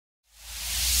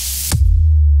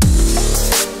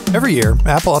Every year,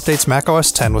 Apple updates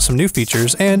macOS X with some new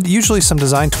features and usually some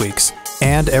design tweaks.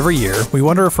 And every year, we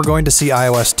wonder if we're going to see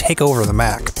iOS take over the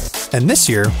Mac. And this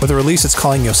year, with a release it's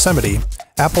calling Yosemite,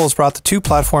 Apple has brought the two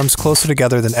platforms closer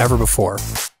together than ever before.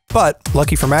 But,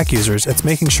 lucky for Mac users, it's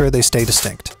making sure they stay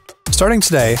distinct. Starting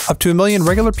today, up to 1 million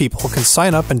regular people can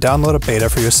sign up and download a beta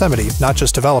for Yosemite, not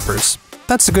just developers.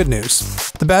 That's the good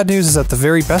news. The bad news is that the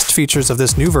very best features of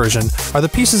this new version are the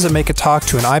pieces that make it talk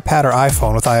to an iPad or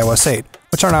iPhone with iOS 8,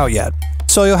 which aren't out yet.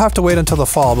 So you'll have to wait until the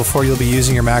fall before you'll be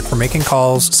using your Mac for making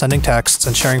calls, sending texts,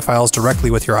 and sharing files directly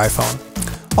with your iPhone.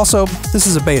 Also, this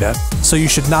is a beta, so you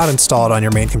should not install it on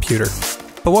your main computer.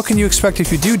 But what can you expect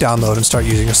if you do download and start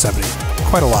using Yosemite?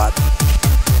 Quite a lot.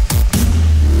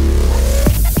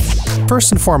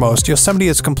 First and foremost, Yosemite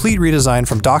is a complete redesign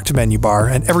from dock to menu bar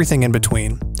and everything in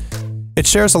between. It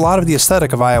shares a lot of the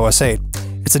aesthetic of iOS 8.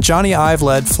 It's a Johnny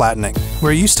Ive-led flattening.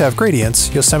 Where you used to have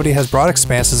gradients, Yosemite has broad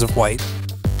expanses of white.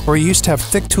 Where you used to have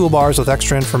thick toolbars with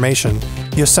extra information,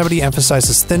 Yosemite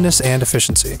emphasizes thinness and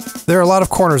efficiency. There are a lot of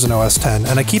corners in OS X,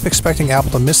 and I keep expecting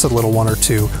Apple to miss a little one or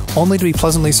two, only to be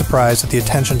pleasantly surprised at the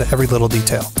attention to every little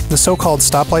detail. The so-called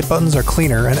stoplight buttons are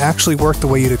cleaner and actually work the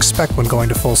way you'd expect when going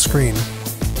to full screen.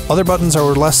 Other buttons are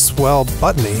less, well,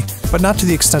 buttony, but not to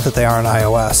the extent that they are on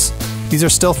iOS. These are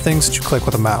still things that you click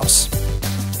with a mouse.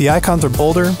 The icons are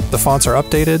bolder, the fonts are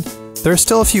updated. There are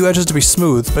still a few edges to be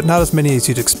smoothed, but not as many as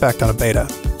you'd expect on a beta.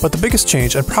 But the biggest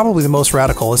change, and probably the most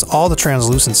radical, is all the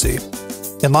translucency.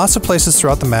 In lots of places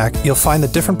throughout the Mac, you'll find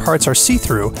that different parts are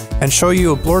see-through and show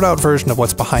you a blurred out version of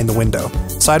what's behind the window.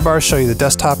 Sidebars show you the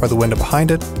desktop or the window behind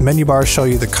it, menu bars show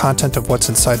you the content of what's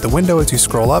inside the window as you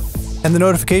scroll up, and the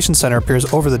notification center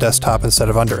appears over the desktop instead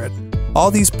of under it. All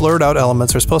these blurred out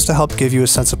elements are supposed to help give you a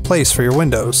sense of place for your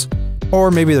windows. Or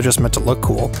maybe they're just meant to look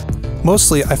cool.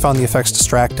 Mostly, I found the effects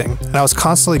distracting, and I was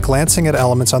constantly glancing at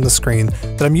elements on the screen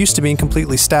that I'm used to being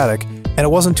completely static, and it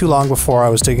wasn't too long before I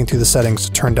was digging through the settings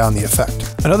to turn down the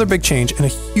effect. Another big change and a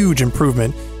huge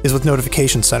improvement is with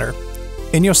Notification Center.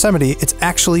 In Yosemite, it's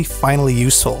actually finally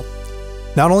useful.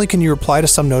 Not only can you reply to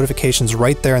some notifications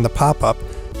right there in the pop-up,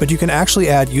 but you can actually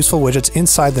add useful widgets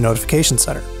inside the Notification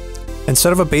Center.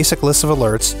 Instead of a basic list of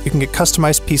alerts, you can get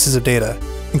customized pieces of data,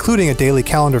 including a daily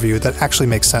calendar view that actually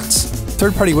makes sense.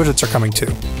 Third-party widgets are coming too.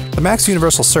 The Mac's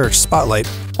universal search, Spotlight,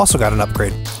 also got an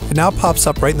upgrade. It now pops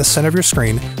up right in the center of your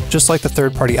screen, just like the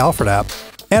third-party Alfred app,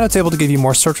 and it's able to give you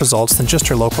more search results than just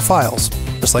your local files,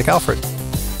 just like Alfred.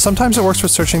 Sometimes it works for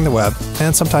searching the web,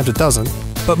 and sometimes it doesn't,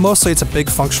 but mostly it's a big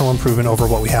functional improvement over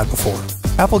what we had before.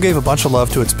 Apple gave a bunch of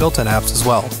love to its built-in apps as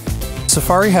well.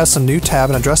 Safari has some new tab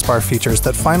and address bar features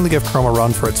that finally give Chrome a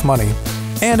run for its money,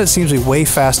 and it seems to be way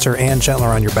faster and gentler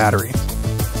on your battery.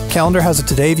 Calendar has a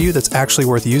Today view that's actually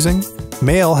worth using.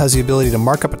 Mail has the ability to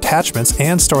mark up attachments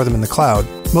and store them in the cloud.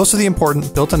 Most of the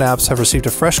important built-in apps have received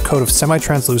a fresh coat of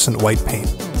semi-translucent white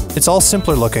paint. It's all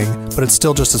simpler looking, but it's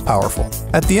still just as powerful.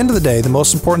 At the end of the day, the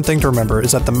most important thing to remember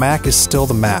is that the Mac is still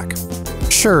the Mac.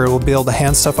 Sure, it will be able to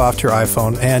hand stuff off to your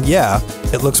iPhone, and yeah,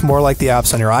 it looks more like the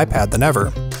apps on your iPad than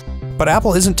ever. But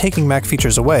Apple isn't taking Mac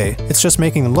features away, it's just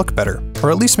making them look better, or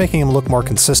at least making them look more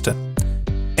consistent.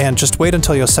 And just wait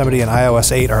until Yosemite and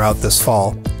iOS 8 are out this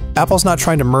fall. Apple's not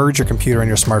trying to merge your computer and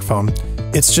your smartphone,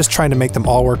 it's just trying to make them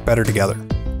all work better together.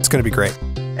 It's going to be great.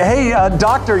 Hey,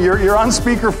 doctor, you're on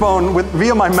speakerphone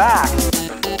via my Mac.